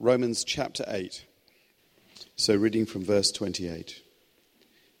Romans chapter 8. So reading from verse 28.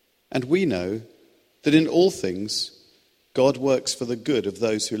 And we know that in all things God works for the good of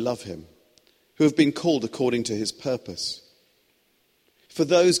those who love him, who have been called according to his purpose. For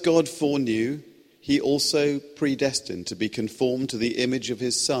those God foreknew, he also predestined to be conformed to the image of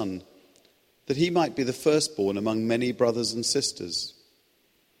his Son, that he might be the firstborn among many brothers and sisters.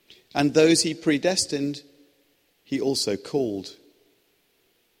 And those he predestined, he also called.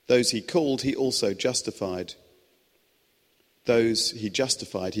 Those he called, he also justified. Those he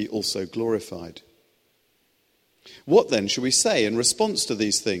justified, he also glorified. What then shall we say in response to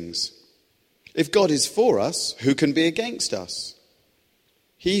these things? If God is for us, who can be against us?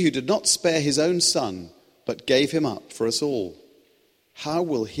 He who did not spare his own Son, but gave him up for us all, how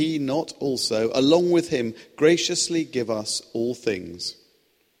will he not also, along with him, graciously give us all things?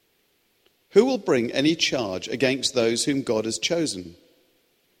 Who will bring any charge against those whom God has chosen?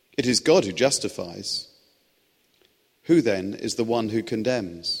 It is God who justifies. Who then is the one who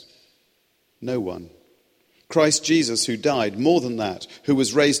condemns? No one. Christ Jesus, who died, more than that, who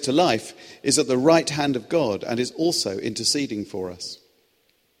was raised to life, is at the right hand of God and is also interceding for us.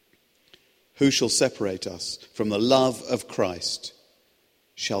 Who shall separate us from the love of Christ?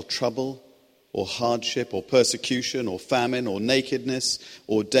 Shall trouble or hardship or persecution or famine or nakedness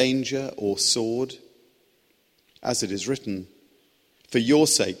or danger or sword? As it is written, for your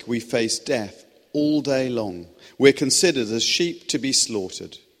sake we face death all day long. We're considered as sheep to be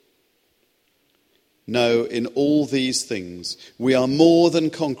slaughtered. No, in all these things we are more than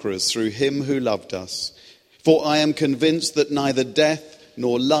conquerors through him who loved us. For I am convinced that neither death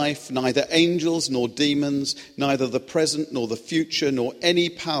nor life, neither angels nor demons, neither the present nor the future, nor any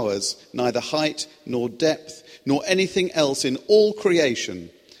powers, neither height nor depth, nor anything else in all creation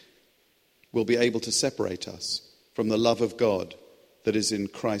will be able to separate us from the love of God that is in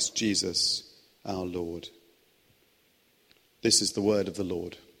Christ Jesus our Lord. This is the word of the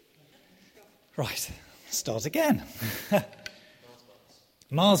Lord. Right, start again.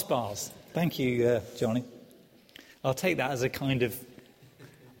 Mars bars. Thank you, Johnny. I'll take that as a kind of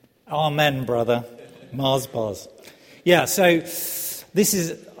amen, brother. Mars bars. Yeah, so this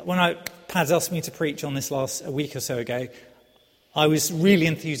is, when Pad's asked me to preach on this a week or so ago, I was really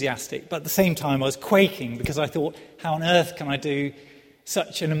enthusiastic, but at the same time I was quaking because I thought, how on earth can I do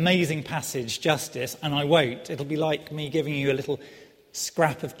such an amazing passage justice? And I won't. It'll be like me giving you a little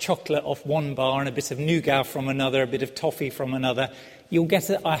scrap of chocolate off one bar and a bit of nougat from another, a bit of toffee from another. You'll get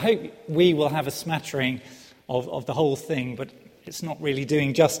it. I hope we will have a smattering of the whole thing, but it's not really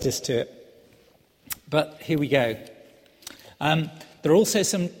doing justice to it. But here we go. There are also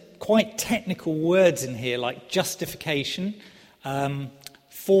some quite technical words in here, like justification,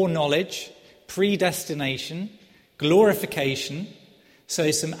 foreknowledge, predestination, glorification.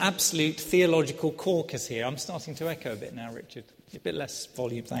 So some absolute theological corkers here. I'm starting to echo a bit now, Richard. A bit less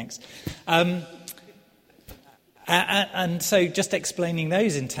volume, thanks. And so just explaining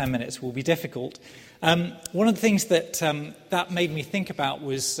those in 10 minutes will be difficult. One of the things that made me think about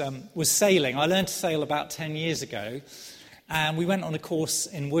was sailing. I learned to sail about 10 years ago, and we went on a course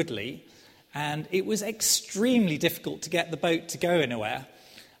in Woodley, and it was extremely difficult to get the boat to go anywhere.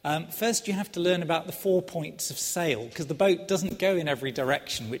 First, you have to learn about the 4 points of sail, because the boat doesn't go in every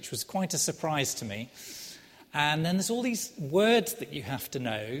direction, which was quite a surprise to me. And then there's all these words that you have to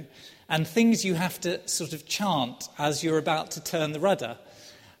know, and things you have to sort of chant as you're about to turn the rudder.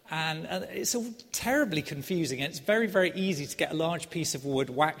 And it's all terribly confusing, and it's very, very easy to get a large piece of wood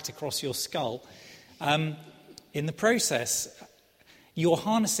whacked across your skull. In the process, you're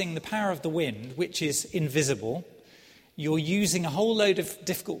harnessing the power of the wind, which is invisible. You're using a whole load of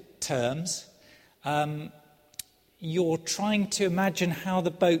difficult terms. You're trying to imagine how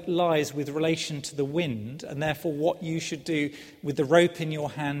the boat lies with relation to the wind, and therefore what you should do with the rope in your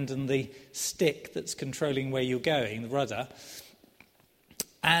hand and the stick that's controlling where you're going, the rudder.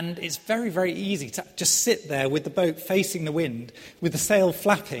 And it's very, very easy to just sit there with the boat facing the wind, with the sail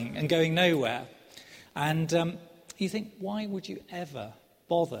flapping and going nowhere. And you think, why would you ever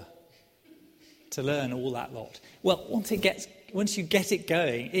bother to learn all that lot? Well, once you get it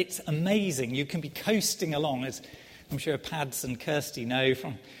going, it's amazing. You can be coasting along, as I'm sure Pads and Kirsty know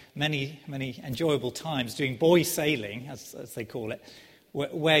from many, many enjoyable times, doing buoy sailing, as they call it,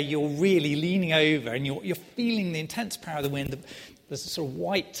 where you're really leaning over and you're feeling the intense power of the wind. There's sort of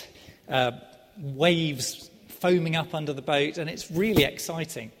white waves foaming up under the boat, and it's really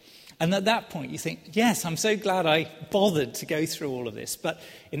exciting. And at that point you think, yes, I'm so glad I bothered to go through all of this. But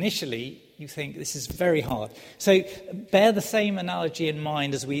initially you think this is very hard. So bear the same analogy in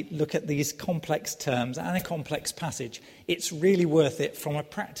mind as we look at these complex terms and a complex passage. It's really worth it from a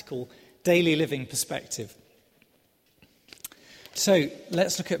practical daily living perspective. So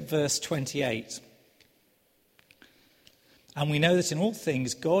let's look at verse 28. And we know that in all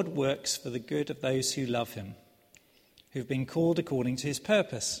things God works for the good of those who love him, who've been called according to his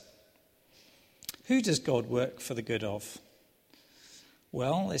purpose. Who does God work for the good of?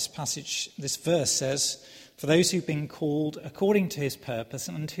 Well, this verse says, for those who've been called according to his purpose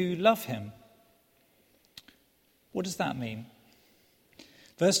and who love him. What does that mean?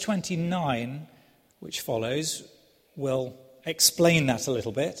 Verse 29, which follows, will explain that a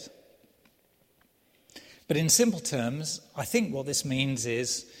little bit. But in simple terms, I think what this means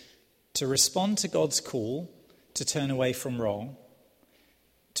is to respond to God's call to turn away from wrong,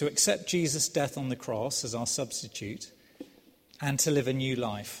 to accept Jesus' death on the cross as our substitute, and to live a new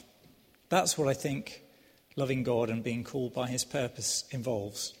life. That's what I think loving God and being called by his purpose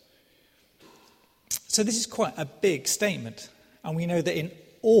involves. So this is quite a big statement, and we know that in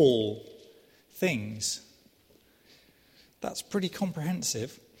all things, that's pretty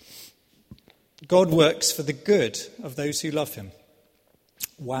comprehensive. God works for the good of those who love him.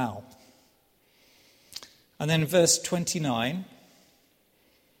 Wow. And then verse 29,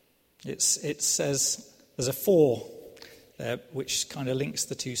 it says, there's a for there which kind of links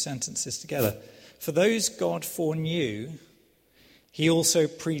the two sentences together. For those God foreknew, he also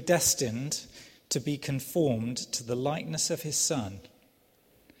predestined to be conformed to the likeness of his Son,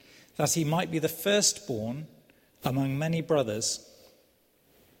 that he might be the firstborn among many brothers.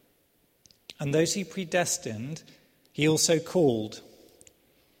 And those he predestined, he also called.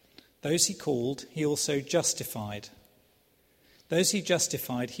 Those he called, he also justified. Those he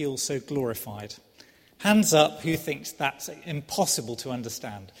justified, he also glorified. Hands up who thinks that's impossible to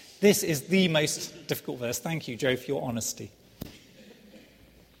understand. This is the most difficult verse. Thank you, Joe, for your honesty.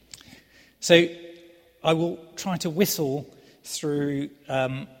 So I will try to whistle through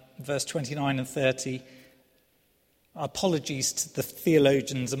verse 29 and 30. Apologies to the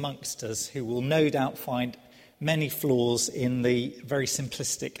theologians amongst us who will no doubt find many flaws in the very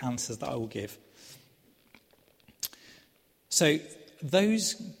simplistic answers that I will give. So,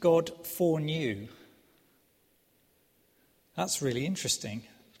 those God foreknew, that's really interesting.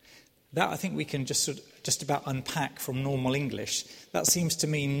 That I think we can just about unpack from normal English. That seems to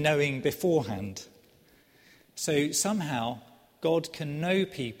mean knowing beforehand. So somehow God can know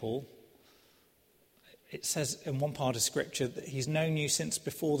people. It says in one part of Scripture that he's known you since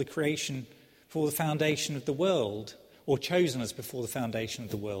before the creation, before the foundation of the world, or chosen us before the foundation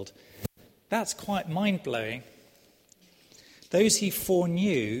of the world. That's quite mind-blowing. Those he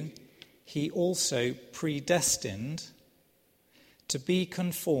foreknew, he also predestined to be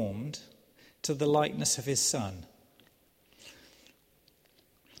conformed to the likeness of his Son.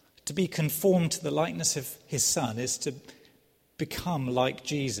 To be conformed to the likeness of his Son is to become like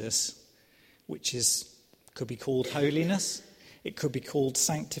Jesus, which could be called holiness. It could be called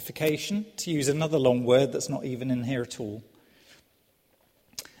sanctification, to use another long word that's not even in here at all.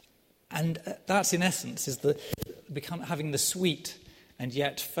 And that, in essence, is having the sweet and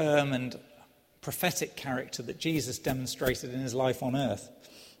yet firm and prophetic character that Jesus demonstrated in his life on earth.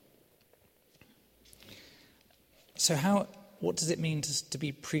 So what does it mean to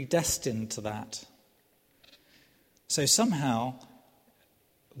be predestined to that? So somehow,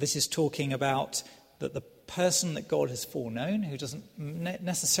 this is talking about that the person that God has foreknown, who doesn't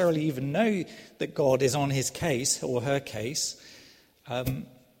necessarily even know that God is on his case or her case,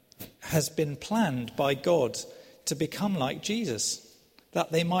 has been planned by God to become like Jesus,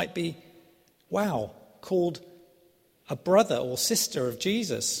 that they might be, called a brother or sister of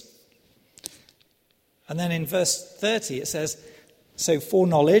Jesus. And then in verse 30 it says, so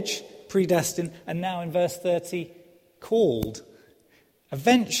foreknowledge, predestined, and now in verse 30, called.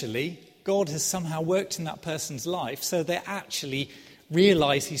 Eventually, God has somehow worked in that person's life so they actually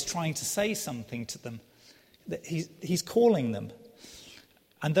realize he's trying to say something to them, that he's calling them.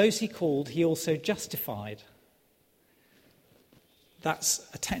 And those he called, he also justified. That's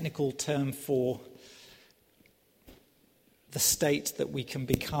a technical term for the state that we can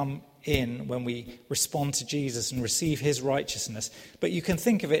become in when we respond to Jesus and receive his righteousness. But you can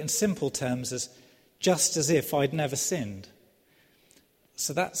think of it in simple terms as just as if I'd never sinned.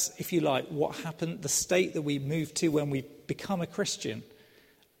 So that's, if you like, what happened, the state that we move to when we become a Christian,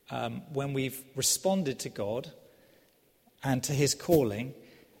 when we've responded to God and to his calling,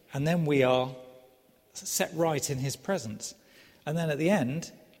 and then we are set right in his presence. And then at the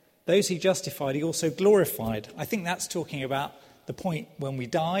end, those he justified, he also glorified. I think that's talking about the point when we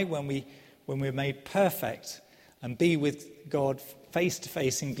die, when we're made perfect and be with God face to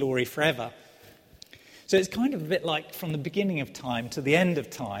face in glory forever. So it's kind of a bit like from the beginning of time to the end of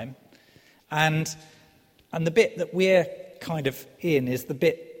time. And the bit that we're kind of in is the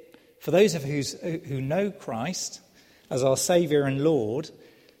bit for those of us who know Christ as our Saviour and Lord,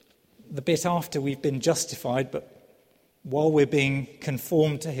 the bit after we've been justified, but while we're being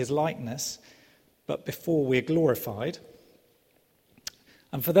conformed to his likeness, but before we're glorified.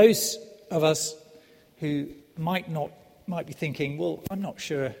 And for those of us who might be thinking, well, I'm not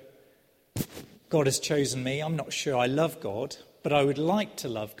sure God has chosen me, I'm not sure I love God, but I would like to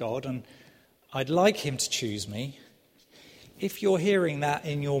love God and I'd like him to choose me. If you're hearing that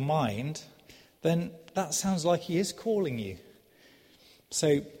in your mind, then that sounds like he is calling you.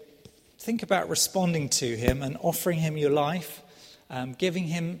 So think about responding to him and offering him your life,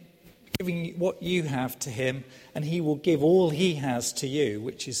 giving what you have to him, and he will give all he has to you,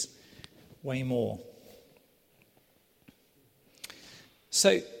 which is way more.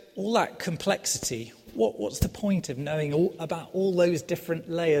 So all that complexity, what's the point of knowing about all those different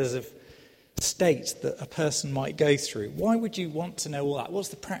layers of state that a person might go through? Why would you want to know all that? What's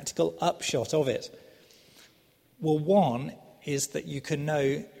the practical upshot of it? Well, one is that you can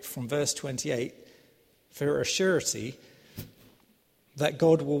know from verse 28 for a surety that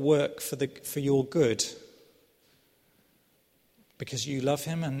God will work for your good because you love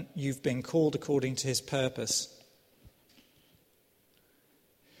him and you've been called according to his purpose.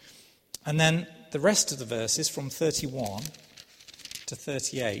 And then the rest of the verses from 31 to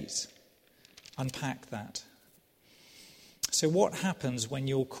 38 unpack that. So what happens when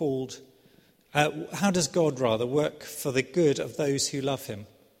you're called, how does God work for the good of those who love him?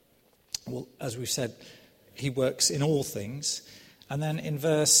 Well, as we've said, he works in all things. And then in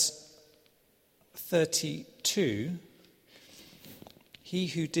verse 32, he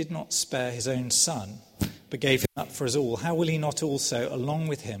who did not spare his own son, but gave him up for us all, how will he not also, along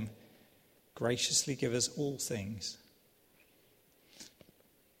with him, graciously give us all things?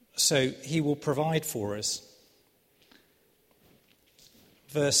 So he will provide for us.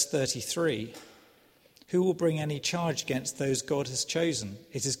 Verse 33, who will bring any charge against those God has chosen?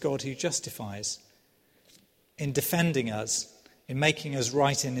 It is God who justifies. In defending us, in making us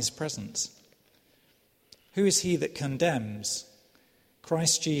right in his presence. Who is he that condemns?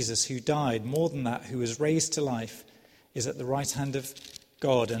 Christ Jesus, who died, more than that, who was raised to life, is at the right hand of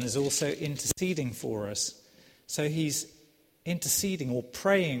God and is also interceding for us. So he's interceding or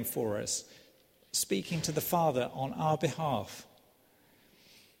praying for us, speaking to the Father on our behalf.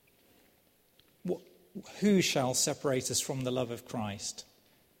 Who shall separate us from the love of Christ?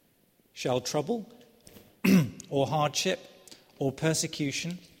 Shall trouble or hardship or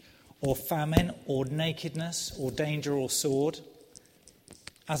persecution or famine or nakedness or danger or sword?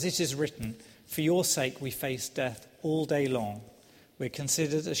 As it is written, for your sake we face death all day long. We're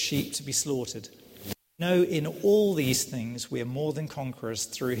considered as sheep to be slaughtered. No, in all these things we are more than conquerors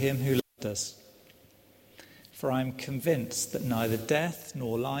through him who loved us. For I am convinced that neither death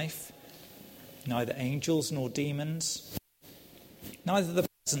nor life, neither angels nor demons, neither the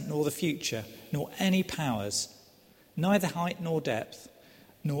present nor the future, nor any powers, neither height nor depth,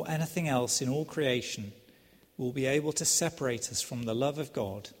 nor anything else in all creation will be able to separate us from the love of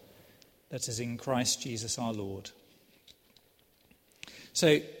God that is in Christ Jesus our Lord.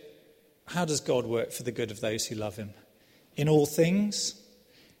 So, how does God work for the good of those who love him? In all things,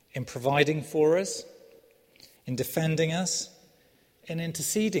 in providing for us, in defending us, in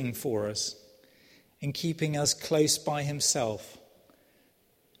interceding for us, in keeping us close by himself.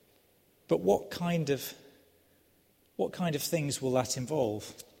 But what kind of things will that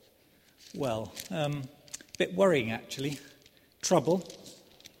involve? Well, a bit worrying actually. Trouble,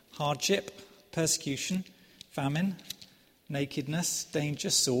 hardship, persecution, famine, nakedness, danger,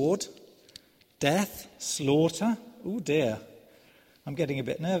 sword, death, slaughter. Oh dear, I'm getting a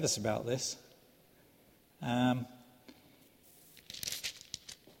bit nervous about this.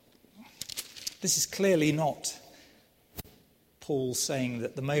 This is clearly not Paul saying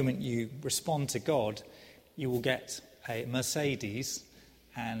that the moment you respond to God, you will get a Mercedes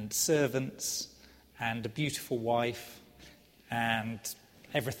and servants and a beautiful wife and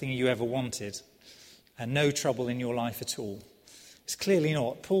everything you ever wanted and no trouble in your life at all. It's clearly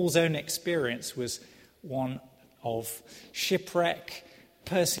not. Paul's own experience was one of shipwreck,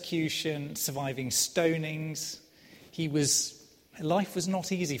 persecution, surviving stonings. Life was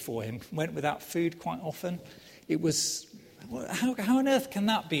not easy for him. Went without food quite often. It was, how on earth can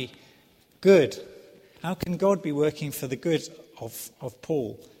that be good? How can God be working for the good of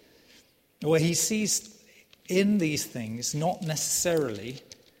Paul? Well, he sees in these things not necessarily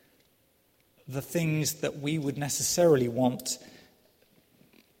the things that we would necessarily want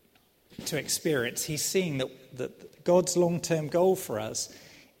to experience. He's seeing that God's long-term goal for us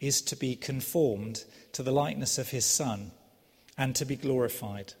is to be conformed to the likeness of his Son and to be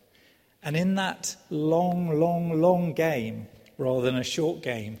glorified. And in that long game, rather than a short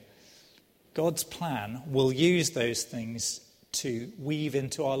game, God's plan will use those things to weave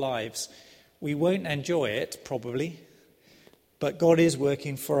into our lives. We won't enjoy it, probably, but God is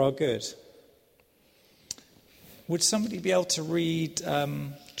working for our good. Would somebody be able to read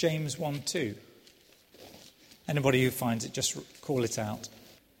James 1:2? Anybody who finds it, just call it out.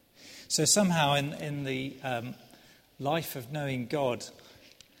 So somehow in the life of knowing God,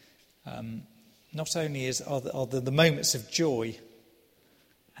 not only are there the moments of joy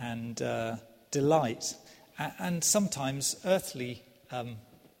and delight, and sometimes earthly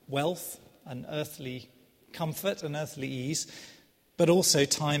wealth and earthly comfort and earthly ease, but also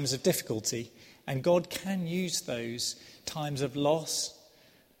times of difficulty. And God can use those times of loss,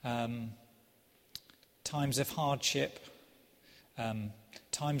 times of hardship,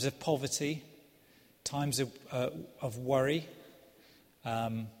 times of poverty, times of worry,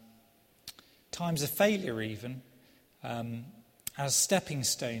 times of failure even, as stepping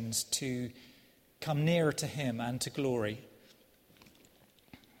stones to come nearer to him and to glory.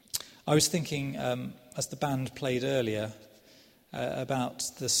 I was thinking, as the band played earlier, about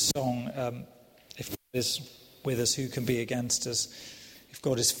the song, if God is with us, who can be against us? If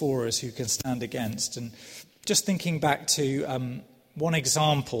God is for us, who can stand against? And just thinking back to one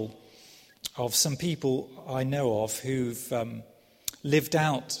example of some people I know of who've lived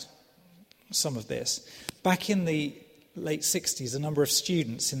out some of this. Back in the late 60s, a number of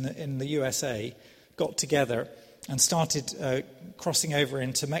students in the USA got together and started crossing over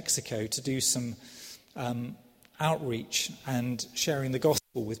into Mexico to do some outreach and sharing the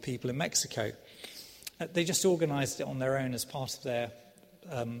gospel with people in Mexico. They just organised it on their own as part of their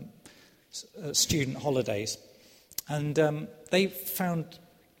student holidays. And they found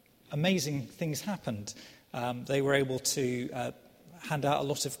amazing things happened. They were able to hand out a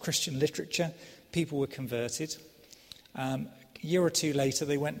lot of Christian literature. People were converted. A year or two later,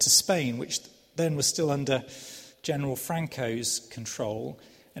 they went to Spain, which then was still under General Franco's control,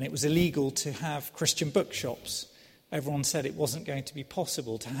 and it was illegal to have Christian bookshops. Everyone said it wasn't going to be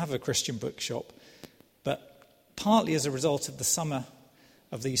possible to have a Christian bookshop. But partly as a result of the summer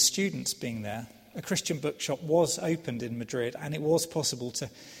of these students being there, a Christian bookshop was opened in Madrid, and it was possible to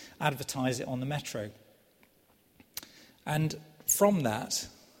advertise it on the metro. And from that,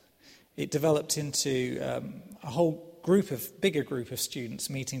 it developed into a whole bigger group of students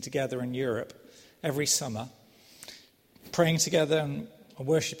meeting together in Europe every summer, praying together and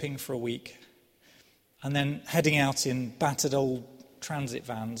worshipping for a week, and then heading out in battered old transit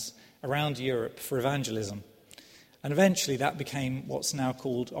vans around Europe for evangelism. And eventually that became what's now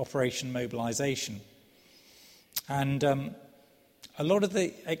called Operation Mobilization. And a lot of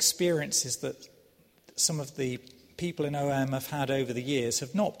the experiences that some of the people in OM have had over the years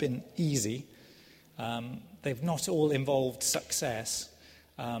have not been easy. They've not all involved success.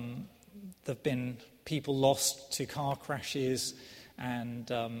 There have been people lost to car crashes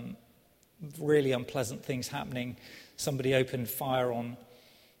and really unpleasant things happening. Somebody opened fire on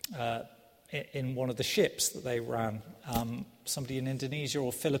in one of the ships that they ran. Somebody in Indonesia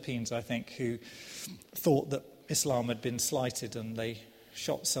or Philippines, I think, who thought that Islam had been slighted and they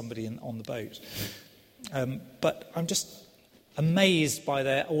shot somebody on the boat. But I'm just amazed by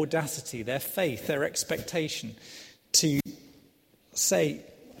their audacity, their faith, their expectation to say,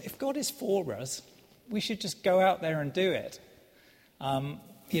 if God is for us, we should just go out there and do it.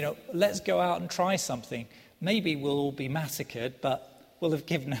 Let's go out and try something. Maybe we'll all be massacred, but we'll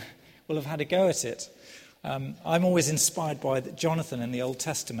have had a go at it. I'm always inspired by Jonathan in the Old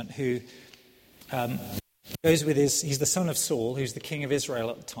Testament, who goes with he's the son of Saul, who's the king of Israel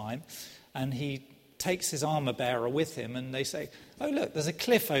at the time, and he takes his armor bearer with him, and they say, oh look, there's a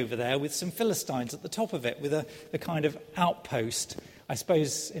cliff over there with some Philistines at the top of it, with a kind of outpost. I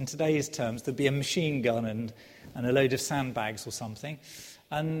suppose in today's terms there'd be a machine gun and a load of sandbags or something.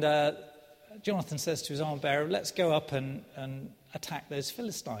 And Jonathan says to his armor bearer, let's go up and attack those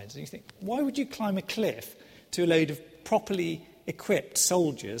Philistines. And you think, why would you climb a cliff to a load of properly equipped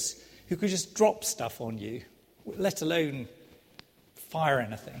soldiers who could just drop stuff on you, let alone fire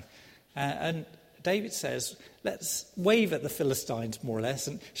anything? And David says, let's wave at the Philistines more or less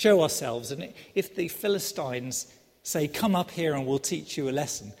and show ourselves. And if the Philistines say, come up here and we'll teach you a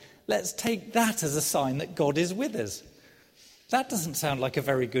lesson, let's take that as a sign that God is with us. That doesn't sound like a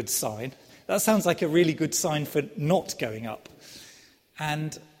very good sign. That sounds like a really good sign for not going up.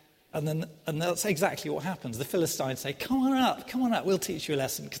 And that's exactly what happens. The Philistines say, come on up, we'll teach you a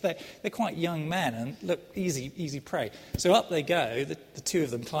lesson. Because they're quite young men and look, easy prey. So up they go, the two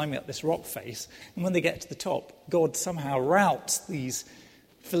of them climbing up this rock face. And when they get to the top, God somehow routs these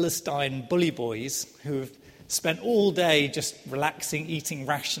Philistine bully boys who have spent all day just relaxing, eating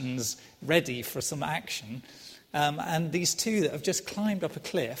rations, ready for some action. And these two that have just climbed up a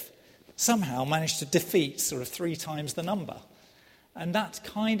cliff somehow managed to defeat sort of 3 times the number. And that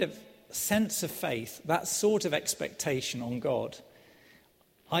kind of sense of faith, that sort of expectation on God,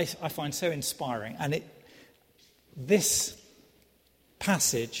 I find so inspiring. And this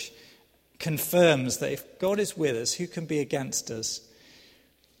passage confirms that if God is with us, who can be against us?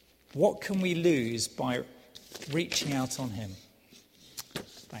 What can we lose by reaching out on him?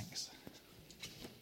 Thanks.